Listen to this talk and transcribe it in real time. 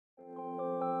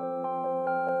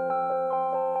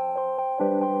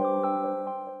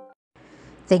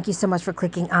Thank you so much for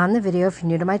clicking on the video. If you're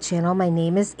new to my channel, my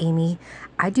name is Amy.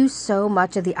 I do so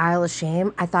much of the aisle of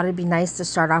shame. I thought it'd be nice to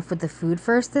start off with the food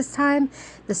first this time.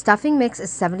 The stuffing mix is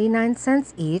 79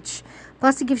 cents each.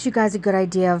 Plus it gives you guys a good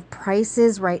idea of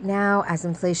prices right now as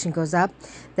inflation goes up.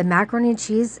 The macaroni and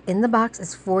cheese in the box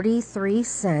is 43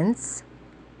 cents.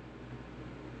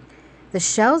 The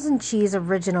shells and cheese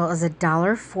original is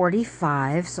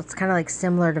 $1.45, so it's kind of like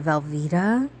similar to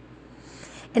Velveeta.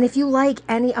 And if you like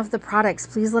any of the products,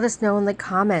 please let us know in the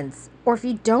comments. Or if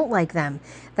you don't like them,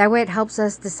 that way it helps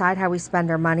us decide how we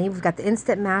spend our money. We've got the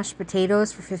instant mashed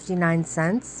potatoes for 59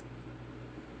 cents.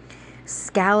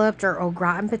 Scalloped or au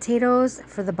gratin potatoes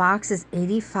for the box is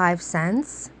 85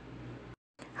 cents.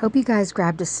 Hope you guys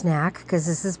grabbed a snack because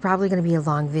this is probably going to be a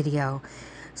long video.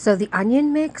 So the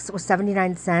onion mix was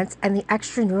 79 cents and the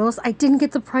extra noodles, I didn't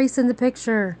get the price in the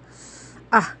picture.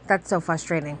 Ah, that's so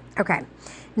frustrating. Okay.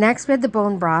 Next, we had the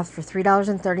bone broth for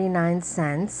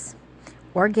 $3.39,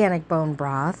 organic bone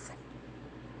broth.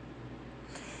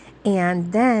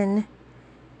 And then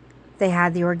they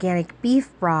had the organic beef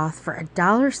broth for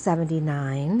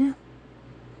 $1.79.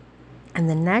 And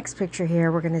the next picture here,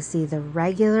 we're going to see the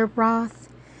regular broth.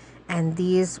 And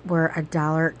these were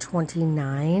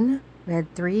 $1.29. We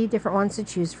had 3 different ones to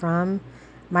choose from.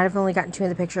 Might have only gotten 2 of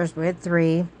the pictures, but we had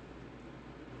 3.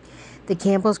 The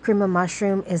Campbell's Cream of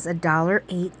Mushroom is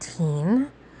 $1.18.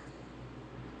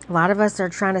 A lot of us are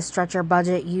trying to stretch our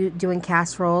budget doing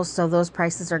casseroles, so those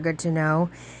prices are good to know.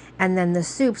 And then the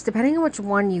soups, depending on which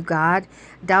one you got,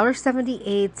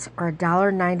 $1.78 or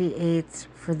 $1.98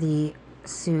 for the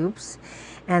soups.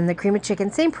 And the cream of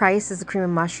chicken, same price as the cream of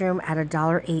mushroom at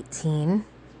 $1.18.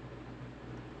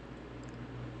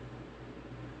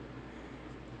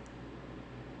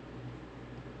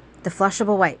 The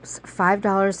flushable wipes,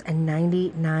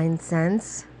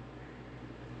 $5.99.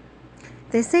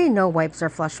 They say no wipes are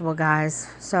flushable, guys,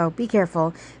 so be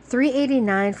careful.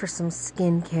 $3.89 for some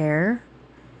skincare.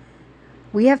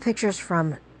 We have pictures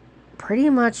from pretty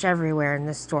much everywhere in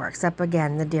this store, except,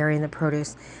 again, the dairy and the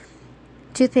produce.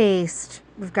 Toothpaste,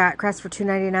 we've got Crest for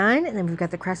 $2.99, and then we've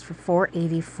got the Crest for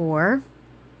 $4.84.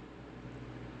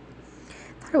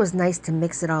 Thought it was nice to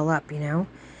mix it all up, you know.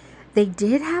 They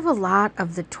did have a lot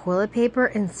of the toilet paper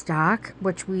in stock,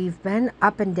 which we've been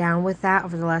up and down with that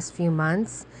over the last few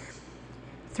months.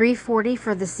 $3.40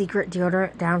 for the Secret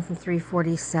deodorant, down from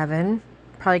 $3.47.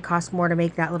 Probably cost more to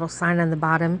make that little sign on the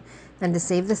bottom than to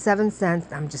save the 7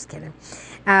 cents. I'm just kidding.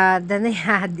 Then they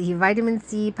had the Vitamin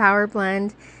C Power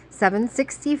Blend,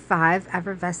 $7.65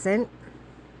 effervescent.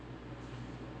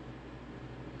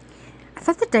 I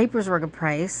thought the diapers were a good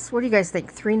price. What do you guys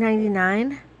think?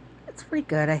 $3.99? It's pretty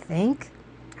good, I think.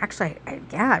 Actually,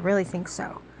 yeah, I really think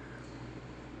so.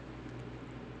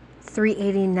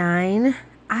 $3.89.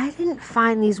 I didn't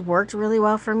find these worked really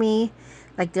well for me.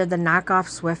 Like, they're the knockoff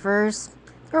Swiffers.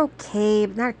 They're okay,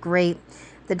 but not great.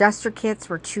 The duster kits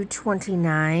were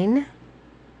 $2.29.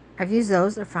 I've used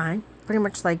those. They're fine. Pretty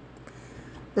much like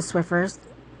the Swiffers.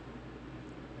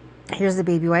 Here's the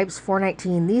baby wipes,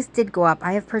 $4.19. These did go up.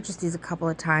 I have purchased these a couple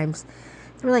of times.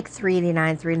 They were like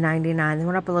 $3.89, $3.99. They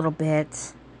went up a little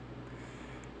bit.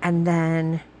 And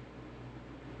then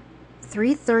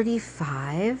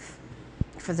 $3.35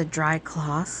 for the dry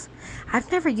cloths.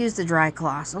 I've never used the dry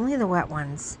cloths, only the wet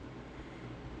ones.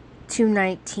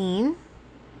 $2.19.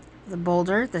 The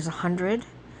Boulder, there's 100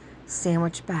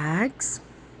 sandwich bags.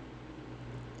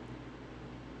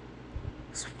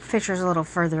 This picture's a little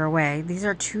further away. These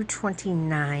are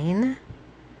 $2.29.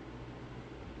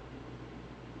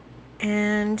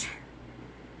 And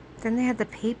then they had the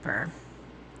paper.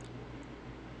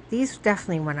 These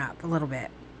definitely went up a little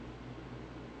bit.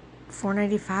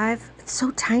 $4.95. It's so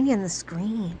tiny on the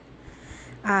screen.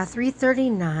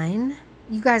 $3.39.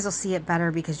 You guys will see it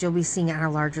better because you'll be seeing it on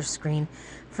a larger screen.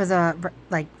 For the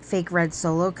like fake red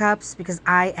Solo cups, because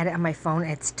I edit on my phone,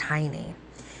 it's tiny.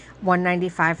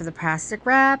 $1.95 for the plastic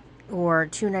wrap, or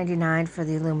 $2.99 for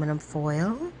the aluminum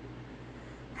foil.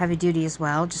 Heavy duty as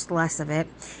well, just less of it.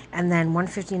 And then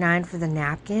 $1.59 for the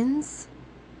napkins.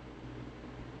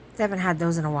 They haven't had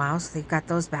those in a while, so they've got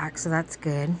those back, so that's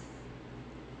good.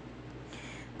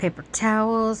 Paper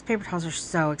towels. Paper towels are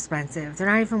so expensive. They're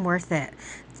not even worth it.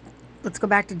 Let's go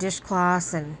back to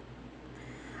dishcloths and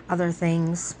other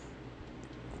things.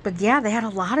 But yeah, they had a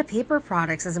lot of paper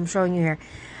products, as I'm showing you here.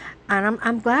 And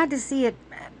I'm glad to see it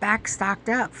back stocked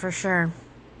up, for sure.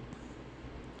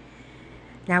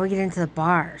 Now we get into the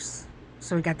bars.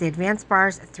 So we got the advanced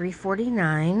bars at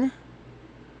 $3.49.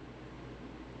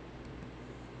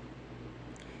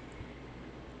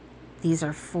 These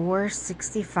are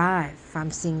 $4.65, if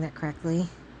I'm seeing that correctly.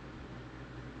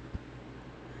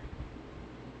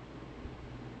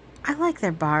 I like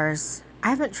their bars. I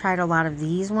haven't tried a lot of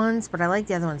these ones, but I like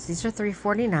the other ones. These are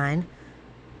 $3.49.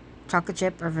 Chocolate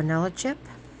chip or vanilla chip.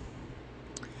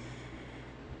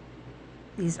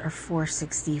 These are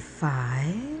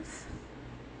 $4.65.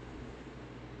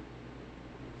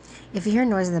 If you hear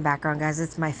noise in the background, guys,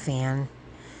 it's my fan.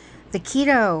 The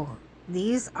keto,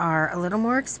 these are a little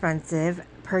more expensive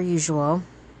per usual.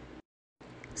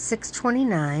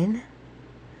 $6.29.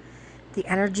 The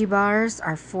energy bars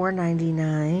are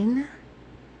 $4.99.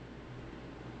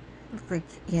 Looks like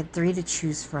you had 3 to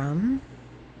choose from.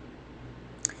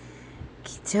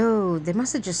 Keto, they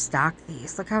must have just stocked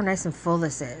these. Look how nice and full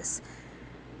this is.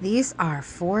 These are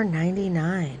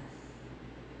 $4.99.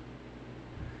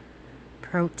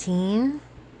 Protein,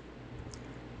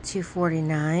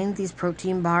 $2.49. These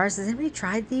protein bars, has anybody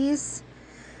tried these?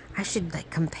 I should like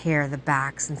compare the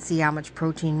backs and see how much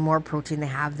protein, more protein they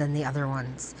have than the other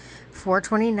ones.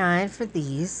 $4.29 for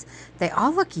these. They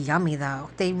all look yummy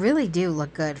though. They really do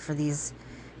look good for these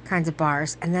kinds of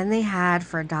bars. And then they had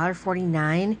for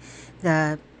 $1.49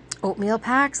 the oatmeal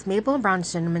packs. Maple and brown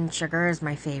cinnamon sugar is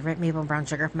my favorite. Maple and brown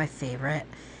sugar is my favorite.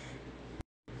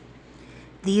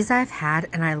 These I've had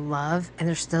and I love, and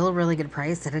they're still a really good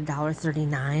price at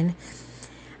 $1.39.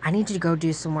 I need to go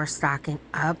do some more stocking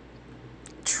up.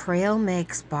 Trail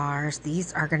Mix bars,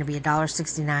 these are going to be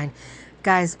 $1.69.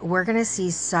 Guys, we're going to see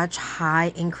such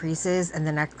high increases in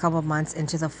the next couple of months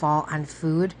into the fall on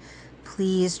food.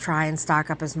 Please try and stock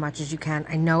up as much as you can.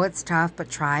 I know it's tough, but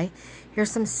try.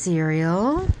 Here's some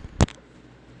cereal.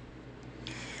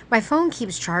 My phone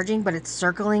keeps charging, but it's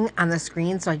circling on the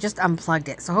screen, so I just unplugged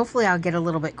it. So hopefully I'll get a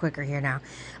little bit quicker here now.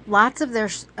 Lots of their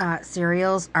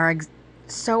cereals are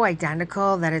so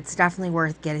identical that it's definitely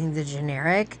worth getting the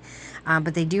generic.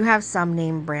 But they do have some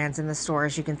name brands in the store,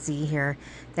 as you can see here.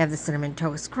 They have the Cinnamon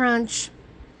Toast Crunch.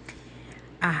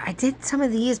 I did some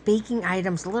of these baking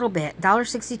items a little bit.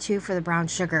 $1.62 for the brown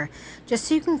sugar, just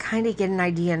so you can kind of get an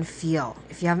idea and feel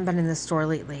if you haven't been in the store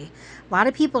lately. A lot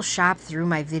of people shop through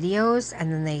my videos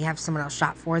and then they have someone else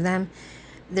shop for them.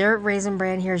 Their Raisin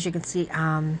Bran here, as you can see,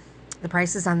 the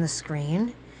price is on the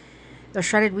screen. The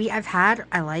shredded wheat I've had,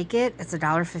 I like it. It's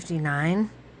 $1.59.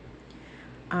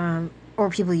 Or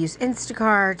people use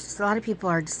Instacart. A lot of people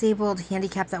are disabled,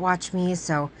 handicapped that watch me,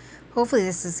 so hopefully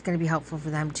this is going to be helpful for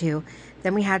them too.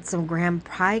 Then we had some graham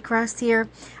pie crust here.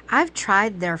 I've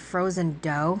tried their frozen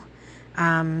dough.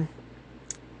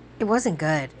 It wasn't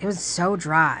good. It was so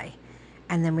dry.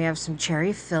 And then we have some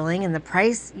cherry filling, and the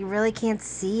price, you really can't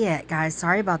see it, guys.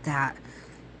 Sorry about that.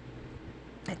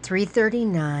 At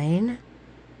 $3.39.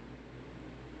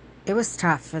 It was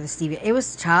tough for the stevia. It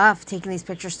was tough taking these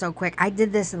pictures so quick. I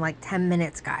did this in like 10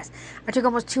 minutes, guys. I took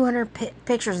almost 200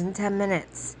 pictures in 10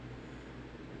 minutes.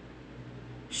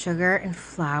 Sugar and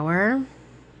flour.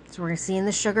 So we're going to see in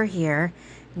the sugar here.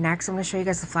 Next, I'm going to show you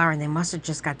guys the flour, and they must have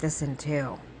just got this in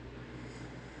too.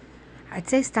 I'd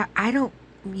say I don't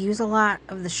use a lot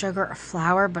of the sugar or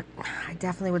flour, but I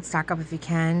definitely would stock up if you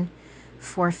can.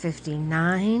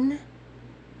 $4.59.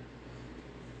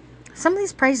 Some of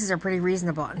these prices are pretty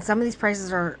reasonable, and some of these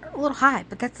prices are a little high,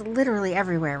 but that's literally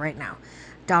everywhere right now.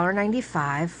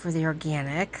 $1.95 for the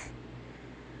organic.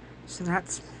 So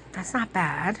that's not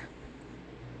bad.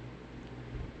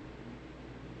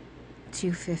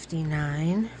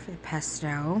 $2.59 for the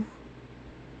pesto.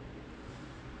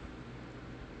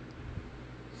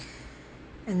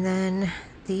 And then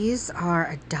these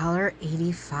are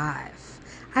 $1.85.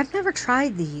 I've never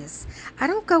tried these. I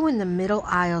don't go in the middle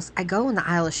aisles. I go in the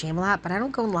aisle of shame a lot, but I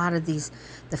don't go in a lot of these,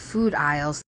 the food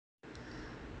aisles.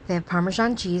 They have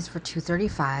Parmesan cheese for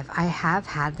 $2.35. I have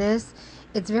had this.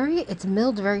 It's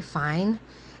milled very fine.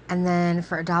 And then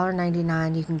for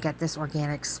 $1.99, you can get this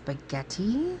organic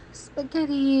spaghetti.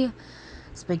 Spaghetti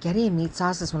and meat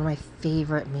sauce is one of my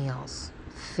favorite meals.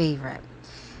 Favorite.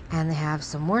 And they have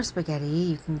some more spaghetti.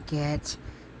 You can get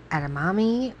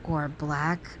edamame or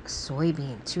black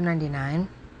soybean, $2.99.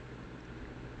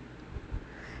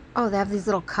 Oh, they have these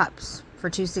little cups for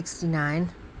 $2.69.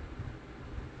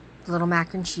 Little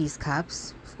mac and cheese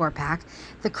cups, 4-pack.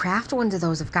 The Kraft ones of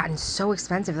those have gotten so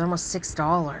expensive. They're almost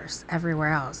 $6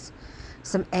 everywhere else.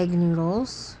 Some egg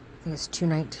noodles. I think it's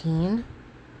 $2.19.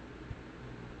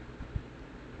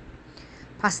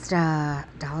 Pasta,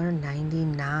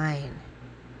 $1.99.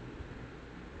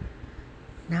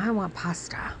 Now I want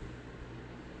pasta.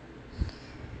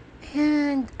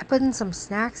 And I put in some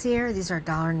snacks here. These are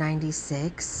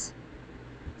 $1.96.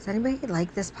 Does anybody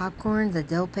like this popcorn? The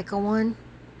dill pickle one?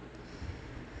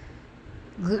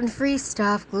 Gluten-free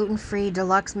stuff. Gluten-free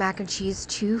deluxe mac and cheese,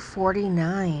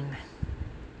 $2.49.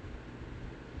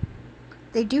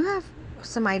 They do have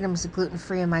some items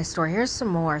gluten-free in my store. Here's some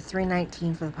more.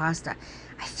 $3.19 for the pasta.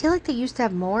 I feel like they used to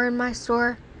have more in my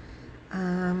store.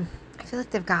 I feel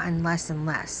like they've gotten less and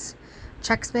less.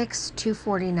 Chex Mix,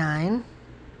 $2.49.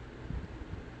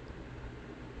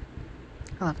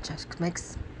 I love Chex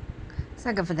Mix. It's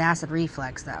not good for the acid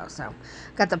reflux though. So,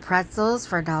 got the pretzels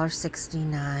for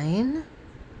 $1.69.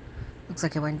 Looks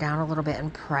like it went down a little bit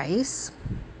in price.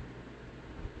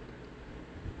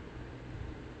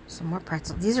 Some more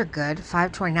pretzels. These are good.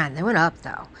 $5.29. They went up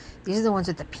though. These are the ones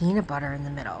with the peanut butter in the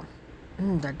middle.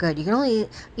 They're good. You can only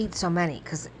eat so many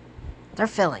because they're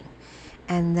filling.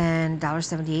 And then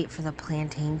 $1.78 for the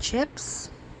plantain chips.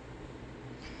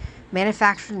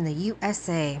 Manufactured in the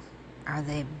USA. Are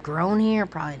they grown here?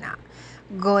 Probably not.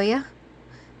 Goya.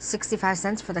 65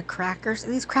 cents for the crackers.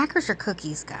 These crackers are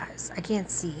cookies, guys. I can't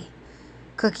see.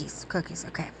 Cookies.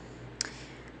 Okay.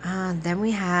 Then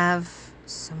we have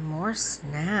some more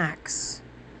snacks.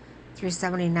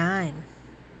 $3.79.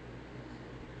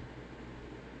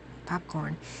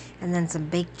 Popcorn. And then some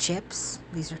baked chips.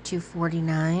 These are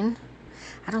 $2.49.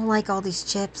 I don't like all these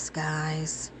chips,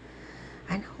 guys.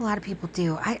 I know a lot of people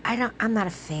do. I'm not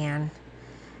a fan.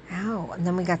 Oh, and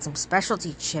then we got some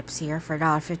specialty chips here for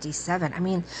 $1.57. I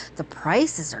mean, the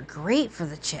prices are great for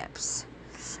the chips.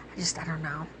 I don't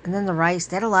know. And then the rice.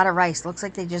 They had a lot of rice. Looks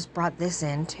like they just brought this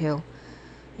in, too.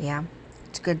 Yeah,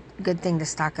 it's a good thing to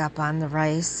stock up on, the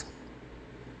rice.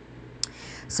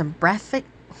 Some breakfast.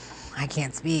 I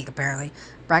can't speak, apparently.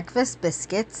 Breakfast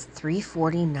biscuits,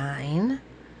 $3.49.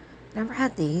 Never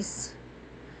had these.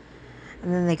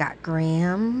 And then they got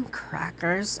graham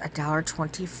crackers,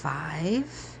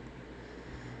 $1.25.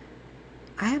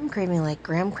 I am craving like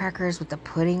graham crackers with the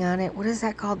pudding on it. What is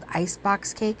that called?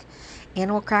 Icebox cake.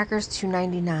 Animal crackers,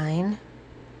 $2.99. I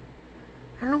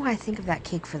don't know why I think of that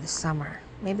cake for the summer.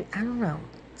 Maybe, I don't know.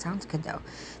 Sounds good though.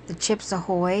 The Chips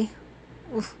Ahoy.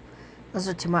 Oof, those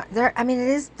are too much. I mean, it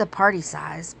is the party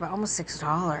size, but almost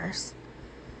 $6.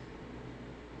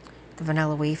 The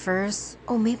vanilla wafers.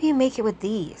 Oh, maybe you make it with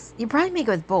these. You probably make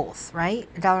it with both,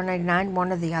 right? $1.99,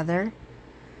 one or the other.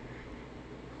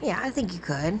 Yeah, I think you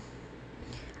could.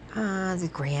 The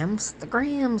grams. The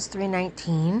grams,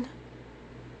 $3.19.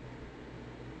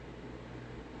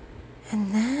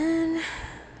 And then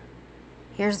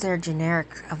here's their generic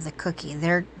of the cookie.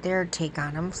 Their take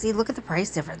on them. See, look at the price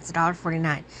difference.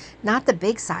 $1.49. Not the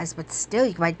big size, but still,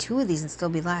 you can buy 2 of these and still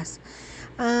be less.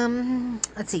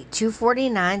 Let's see,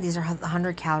 $2.49. These are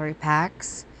 100-calorie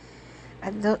packs.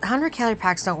 The 100-calorie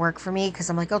packs don't work for me because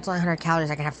I'm like, oh, it's only 100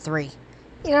 calories. I can have 3.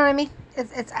 You know what I mean?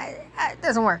 It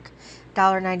doesn't work.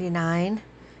 $1.99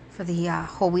 for the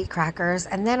whole wheat crackers.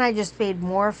 And then I just paid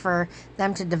more for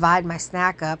them to divide my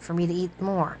snack up for me to eat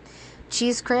more.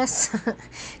 Cheese Crisp,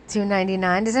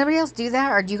 $2.99. Does anybody else do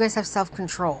that? Or do you guys have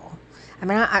self-control? I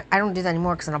mean, I don't do that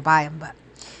anymore because I don't buy them. But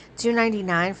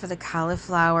 $2.99 for the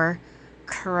cauliflower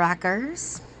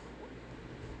crackers.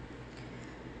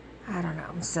 I don't know.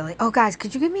 I'm silly. Oh, guys,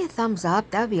 could you give me a thumbs up?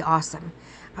 That would be awesome.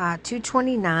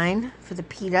 $2.29 for the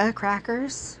pita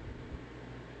crackers.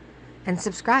 And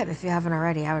subscribe if you haven't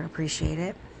already. I would appreciate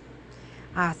it.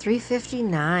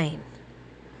 $3.59.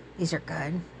 These are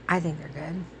good. I think they're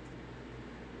good.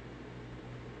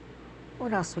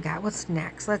 What else we got? What's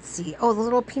next? Let's see. Oh, the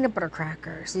little peanut butter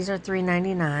crackers. These are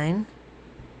 $3.99.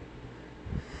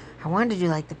 I wanted to do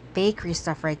like the bakery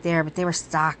stuff right there, but they were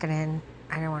stocking in.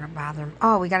 I don't want to bother them.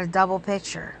 Oh, we got a double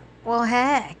picture. Well,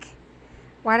 heck.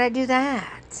 Why'd I do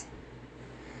that?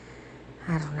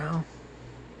 I don't know.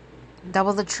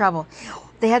 Double the trouble.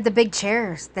 They had the big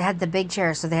chairs.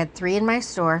 So they had 3 in my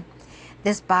store.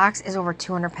 This box is over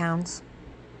 200 pounds.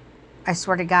 I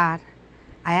swear to God.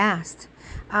 I asked.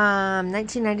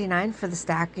 $19.99 for the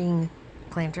stacking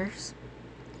planters.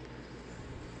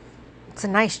 It's a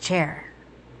nice chair.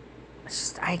 It's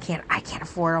just I can't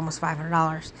afford almost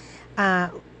 $500.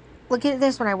 Look at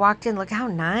this when I walked in. Look how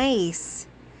nice.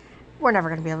 We're never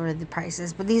going to be able to read the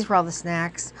prices, but these were all the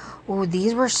snacks. Oh,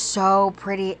 these were so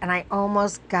pretty, and I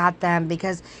almost got them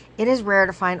because it is rare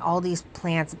to find all these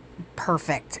plants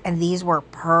perfect, and these were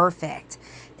perfect.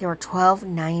 They were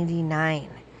 $12.99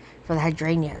 for the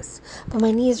hydrangeas. But my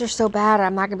knees are so bad,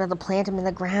 I'm not going to be able to plant them in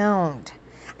the ground.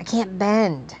 I can't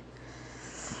bend.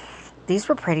 These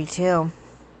were pretty, too.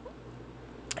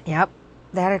 Yep.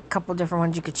 They had a couple different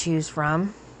ones you could choose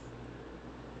from.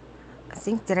 I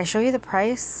think, did I show you the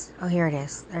price? Oh, here it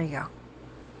is. There you go.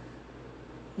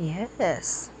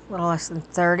 Yes. A little less than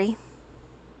 30.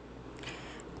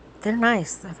 They're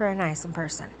nice. They're very nice in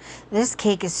person. This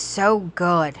cake is so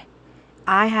good.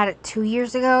 I had it 2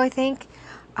 years ago, I think.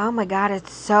 Oh my God,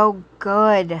 it's so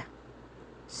good.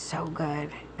 So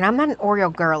good. And I'm not an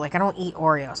Oreo girl. Like, I don't eat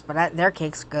Oreos, but their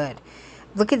cake's good.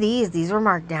 Look at these. These were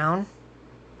marked down.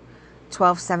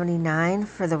 $12.79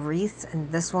 for the wreaths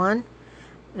and this one.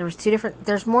 There was two different,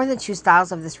 there's more than two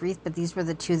styles of this wreath, but these were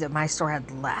the two that my store had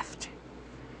left.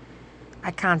 I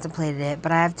contemplated it,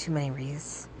 but I have too many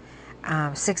wreaths.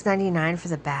 $6.99 for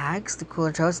the bags, the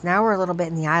cooler toast. Now we're a little bit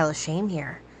in the aisle of shame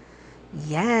here.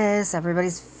 Yes,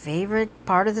 everybody's favorite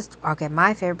part of the store. Okay,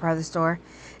 my favorite part of the store.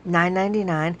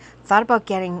 $9.99. Thought about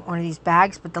getting one of these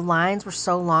bags, but the lines were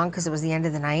so long because it was the end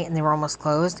of the night and they were almost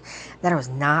closed that I was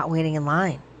not waiting in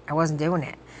line. I wasn't doing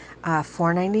it.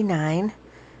 $4.99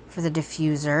 for the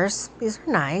diffusers. These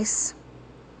are nice.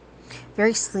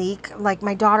 Very sleek. Like,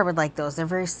 my daughter would like those. They're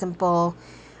very simple.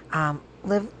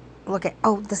 Look at,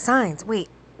 oh, the signs. Wait.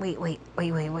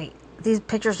 These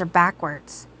pictures are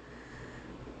backwards.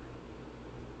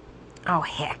 Oh,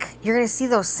 heck. You're going to see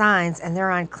those signs, and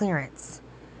they're on clearance.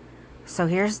 So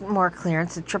here's more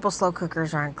clearance. The triple slow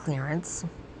cookers are on clearance.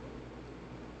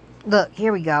 Look,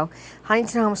 here we go.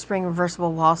 Huntington Home Spring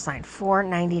reversible wall sign,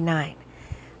 $4.99.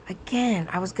 Again,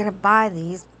 I was going to buy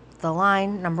these. The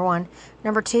line, number one.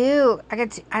 Number two, I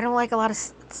don't like a lot of,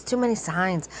 it's too many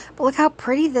signs. But look how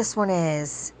pretty this one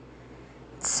is.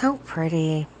 It's so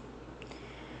pretty.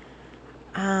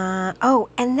 Oh,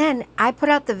 and then I put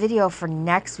out the video for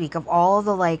next week of all of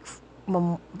the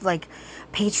like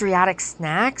patriotic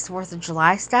snacks, 4th of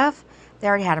July stuff. They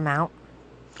already had them out.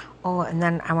 Oh, and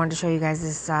then I wanted to show you guys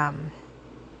this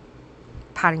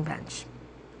potting bench.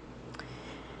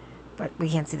 But we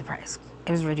can't see the price.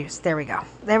 It was reduced. There we go.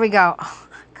 There we go. Oh,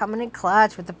 coming in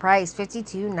clutch with the price,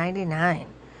 $52.99.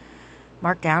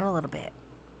 Marked down a little bit.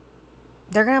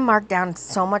 They're going to mark down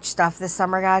so much stuff this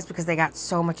summer, guys, because they got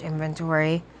so much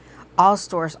inventory. All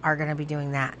stores are going to be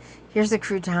doing that. Here's the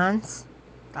croutons.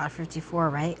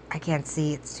 $1.54, right? I can't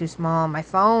see. It's too small on my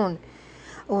phone.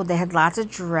 Oh, they had lots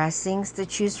of dressings to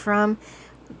choose from.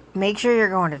 Make sure you're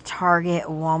going to Target,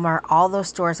 Walmart, all those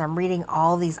stores. I'm reading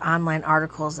all these online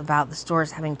articles about the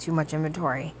stores having too much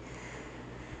inventory.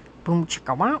 Boom,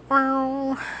 chicka, wow,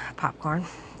 wow. Popcorn.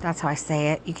 That's how I say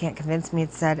it. You can't convince me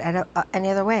it's said any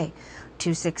other way.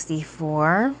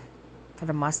 $2.64 for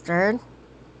the mustard.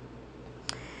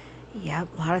 Yep,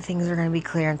 a lot of things are going to be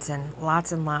clearancing.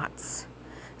 Lots and lots.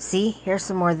 See, here's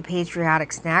some more of the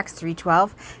patriotic snacks.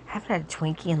 $3.12. I haven't had a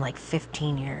Twinkie in like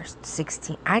 15 years.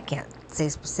 16. I can't say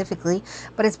specifically,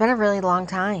 but it's been a really long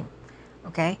time.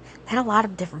 Okay? They had a lot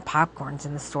of different popcorns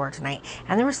in the store tonight.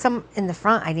 And there was some in the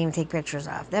front I didn't even take pictures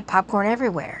of. They had popcorn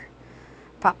everywhere.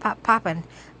 Popping.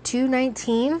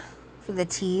 $2.19 for the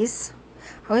teas.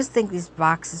 I always think these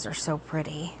boxes are so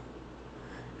pretty.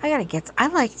 I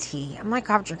like tea. I'm not a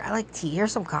coffee drinker. I like tea.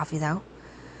 Here's some coffee, though,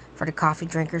 for the coffee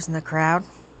drinkers in the crowd.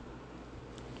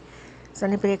 Is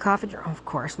anybody a coffee drinker? Oh, of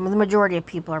course. The majority of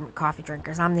people are coffee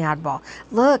drinkers. I'm the oddball.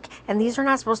 Look, and these are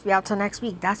not supposed to be out till next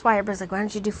week. That's why everybody's like, why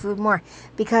don't you do food more?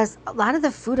 Because a lot of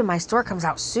the food in my store comes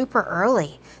out super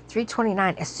early.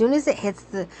 $3.29. As soon as it hits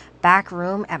the back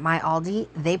room at my Aldi,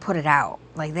 they put it out.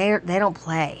 Like, they don't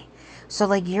play. So,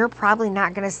 like, you're probably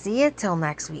not going to see it till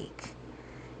next week.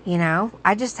 You know?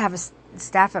 I just have a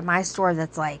staff at my store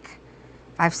that's like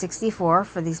 $5.64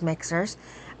 for these mixers.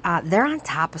 They're on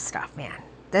top of stuff, man.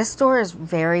 This store is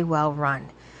very well run.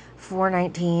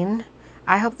 $4.19.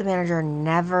 I hope the manager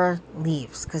never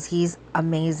leaves because he's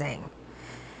amazing.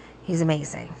 He's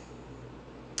amazing.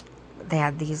 They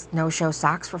had these no-show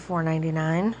socks for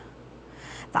 $4.99.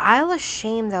 The aisle of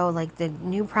shame, though, like the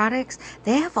new products,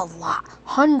 they have a lot,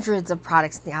 hundreds of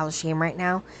products in the aisle of shame right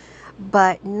now,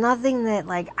 but nothing that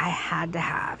like I had to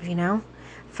have, you know.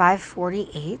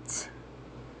 $5.48.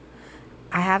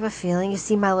 I have a feeling you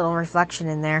see my little reflection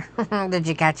in there. Did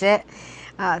you catch it?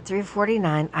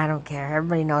 $3.49. I don't care.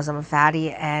 Everybody knows I'm a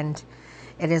fatty, and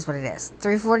it is what it is.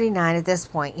 $3.49 at this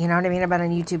point. You know what I mean? I've been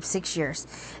on YouTube 6 years.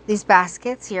 These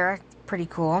baskets here are pretty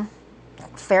cool.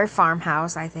 Fair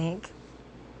Farmhouse, I think.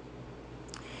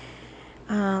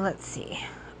 Let's see.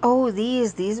 Oh,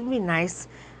 these would be nice.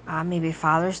 Maybe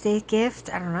Father's Day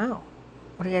gift. I don't know.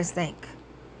 What do you guys think?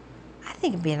 I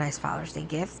think it'd be a nice Father's Day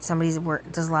gift. Somebody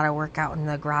does a lot of work out in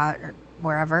the garage or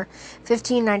wherever.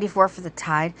 $15.94 for the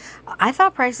Tide. I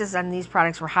thought prices on these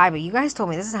products were high, but you guys told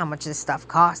me this is how much this stuff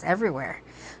costs everywhere.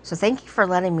 So thank you for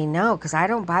letting me know, because I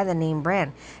don't buy the name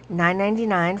brand.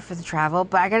 $9.99 for the travel.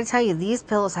 But I got to tell you, these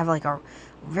pillows have like a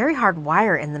very hard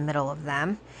wire in the middle of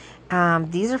them.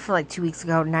 These are for like 2 weeks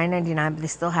ago, $9.99, but they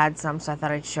still had some, so I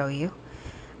thought I'd show you.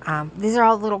 These are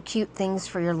all little cute things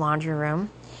for your laundry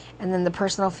room. And then the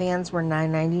personal fans were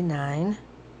 $9.99.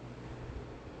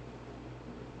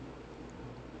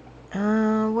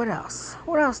 What else?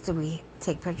 What else did we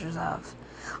take pictures of?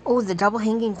 Oh, the double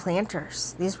hanging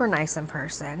planters. These were nice in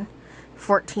person.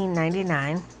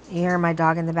 $14.99. You hear my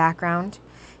dog in the background?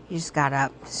 He just got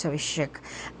up, so he shook.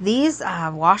 These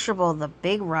washable, the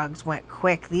big rugs went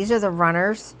quick. These are the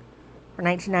runners for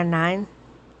 $19.99.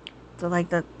 They're like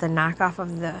the knockoff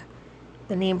of the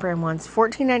name brand ones.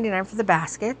 $14.99 for the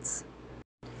baskets.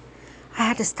 I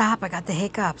had to stop. I got the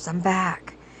hiccups. I'm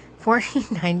back.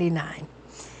 $14.99.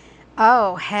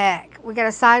 Oh, heck. We got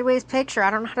a sideways picture.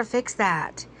 I don't know how to fix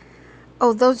that.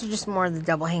 Oh, those are just more of the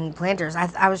double hanging planters.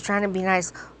 I was trying to be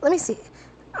nice. Let me see.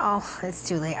 Oh, it's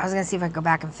too late. I was going to see if I could go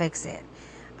back and fix it.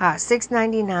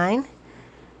 $6.99. You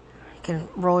can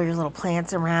roll your little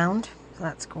plants around. So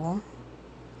that's cool.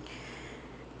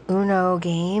 Uno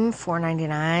game,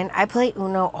 $4.99. I play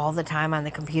Uno all the time on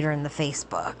the computer and the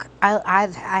Facebook. I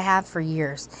have for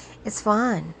years. It's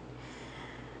fun.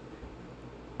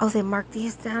 Oh, they marked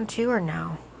these down too, or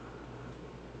no?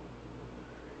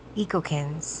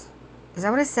 Ecokins. Is that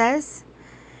what it says?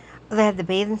 Oh, they had the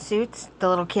bathing suits, the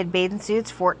little kid bathing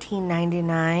suits,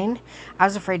 $14.99. I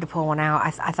was afraid to pull one out.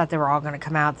 I thought they were all going to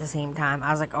come out at the same time.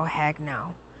 I was like, oh, heck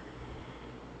no.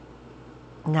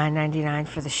 $9.99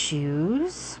 for the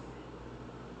shoes.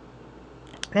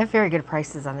 They have very good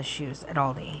prices on the shoes at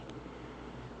Aldi.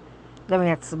 Then we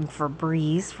got some for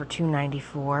Breeze for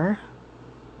 $2.94.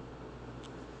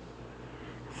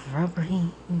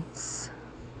 Febreze.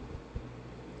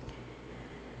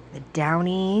 The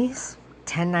Downies,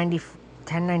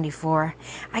 $10.94.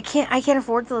 I can't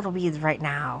afford the little beads right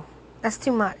now. That's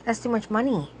too much. That's too much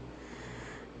money.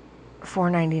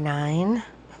 $4.99.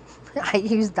 I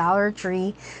use Dollar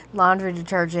Tree laundry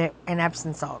detergent and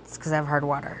Epsom salts because I have hard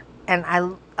water, and I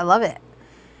love it.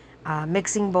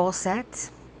 Mixing bowl set.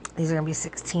 These are gonna be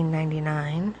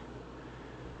 $16.99.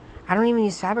 I don't even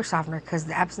use fabric softener because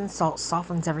the Epsom salt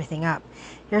softens everything up.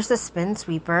 Here's the spin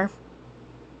sweeper.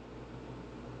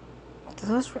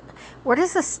 Where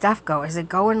does the stuff go? Is it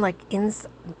going like in?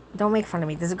 Don't make fun of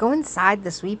me. Does it go inside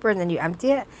the sweeper and then you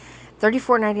empty it?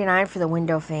 $34.99 for the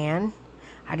window fan.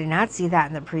 I did not see that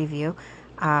in the preview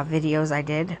videos I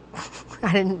did.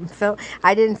 I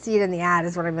didn't see it in the ad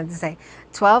is what I meant to say.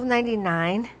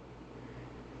 $12.99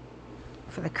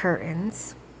 for the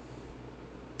curtains.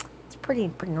 It's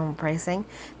pretty normal pricing.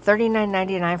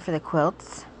 $39.99 for the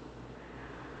quilts.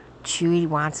 Chewy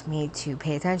wants me to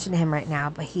pay attention to him right now,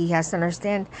 but he has to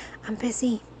understand I'm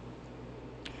busy.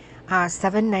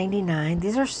 $7.99.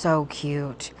 These are so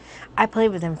cute. I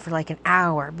played with him for like an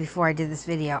hour before I did this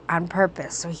video on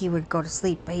purpose so he would go to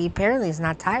sleep, but he apparently is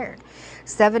not tired.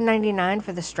 $7.99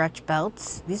 for the stretch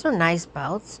belts. These are nice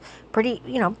belts. Pretty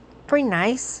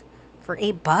nice for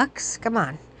 $8. Come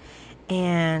on.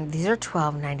 And these are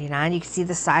 $12.99. You can see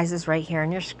the sizes right here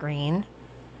on your screen.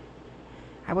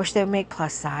 I wish they would make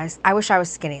plus size. I wish I was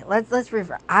skinny. Let's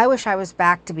reverse. I wish I was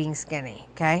back to being skinny,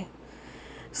 okay?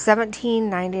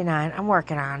 $17.99. I'm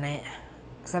working on it.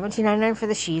 $17.99 for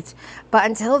the sheets. But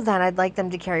until then, I'd like them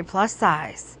to carry plus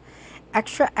size.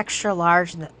 Extra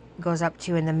large goes up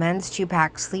to in the men's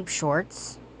 2-pack sleep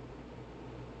shorts.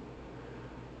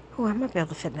 Oh, I might be able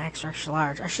to fit an extra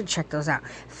large. I should check those out.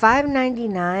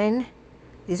 $5.99.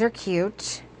 These are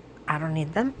cute. I don't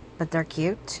need them, but they're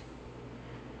cute.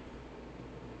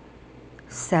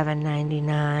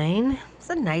 $7.99. It's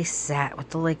a nice set with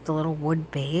the little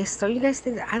wood base. Don't you guys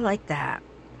think that? I like that.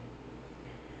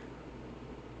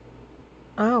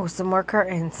 Oh, some more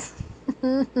curtains.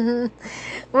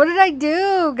 What did I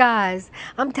do, guys?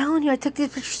 I'm telling you, I took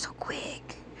these pictures so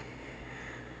quick.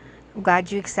 I'm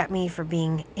glad you accept me for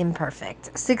being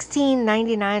imperfect.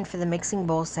 $16.99 for the mixing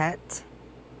bowl set.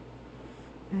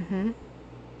 The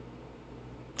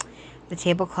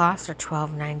tablecloths are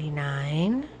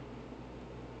 $12.99.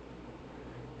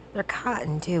 They're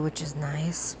cotton too, which is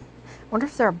nice. Wonder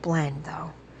if they're a blend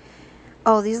though.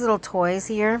 Oh, these little toys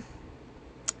here.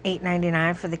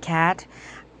 $8.99 for the cat.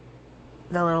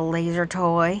 The little laser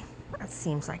toy. That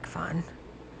seems like fun.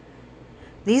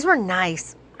 These were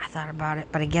nice. I thought about it,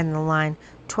 but again, the line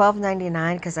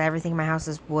 $12.99 because everything in my house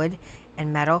is wood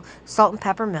and metal. Salt and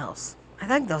pepper mills. I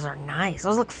think those are nice.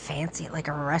 Those look fancy, like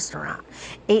a restaurant.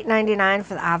 $8.99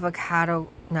 for the avocado.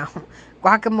 No,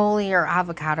 guacamole or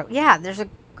avocado. Yeah, there's a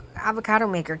avocado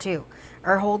maker too,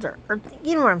 or holder, or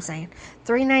you know what I'm saying.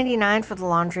 $3.99 for the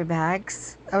laundry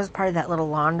bags. That was part of that little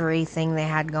laundry thing they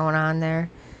had going on there.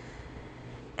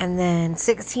 And then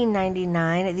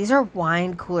 $16.99. These are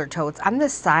wine cooler totes. On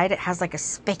this side, it has like a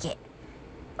spigot,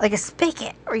 or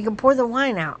you can pour the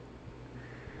wine out.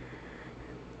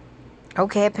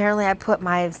 Okay, apparently I put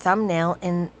my thumbnail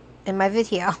in my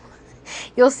video.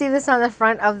 You'll see this on the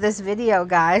front of this video,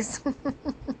 guys.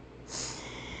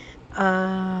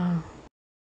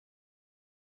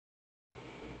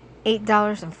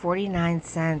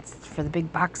 $8.49 for the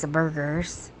big box of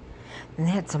burgers. And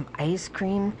they had some ice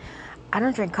cream. I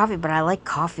don't drink coffee, but I like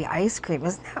coffee ice cream.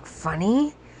 Isn't that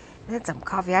funny? They had some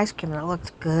coffee ice cream that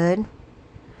looked good.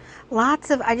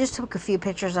 I just took a few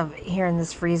pictures of here in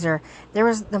this freezer. There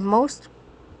was the most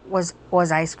was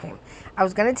ice cream. I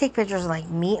was gonna take pictures of like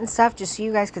meat and stuff just so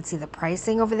you guys could see the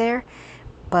pricing over there,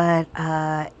 but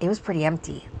it was pretty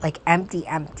empty, like empty,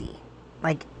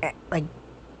 like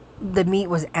the meat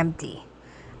was empty.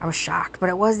 I was shocked, but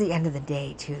it was the end of the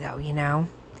day too, though, you know.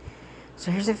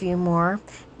 So here's a few more.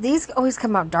 These always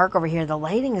come out dark over here. The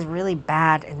lighting is really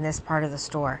bad in this part of the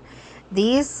store.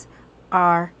 These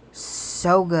are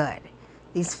so good.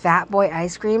 These Fat Boy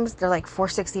ice creams, they're like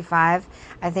 $4.65.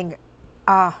 I think,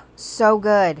 so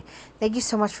good. Thank you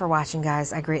so much for watching,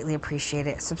 guys. I greatly appreciate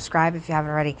it. Subscribe if you haven't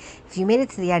already. If you made it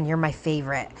to the end, you're my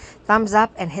favorite. Thumbs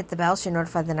up and hit the bell so you're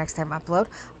notified the next time I upload.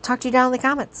 I'll talk to you down in the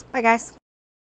comments. Bye, guys.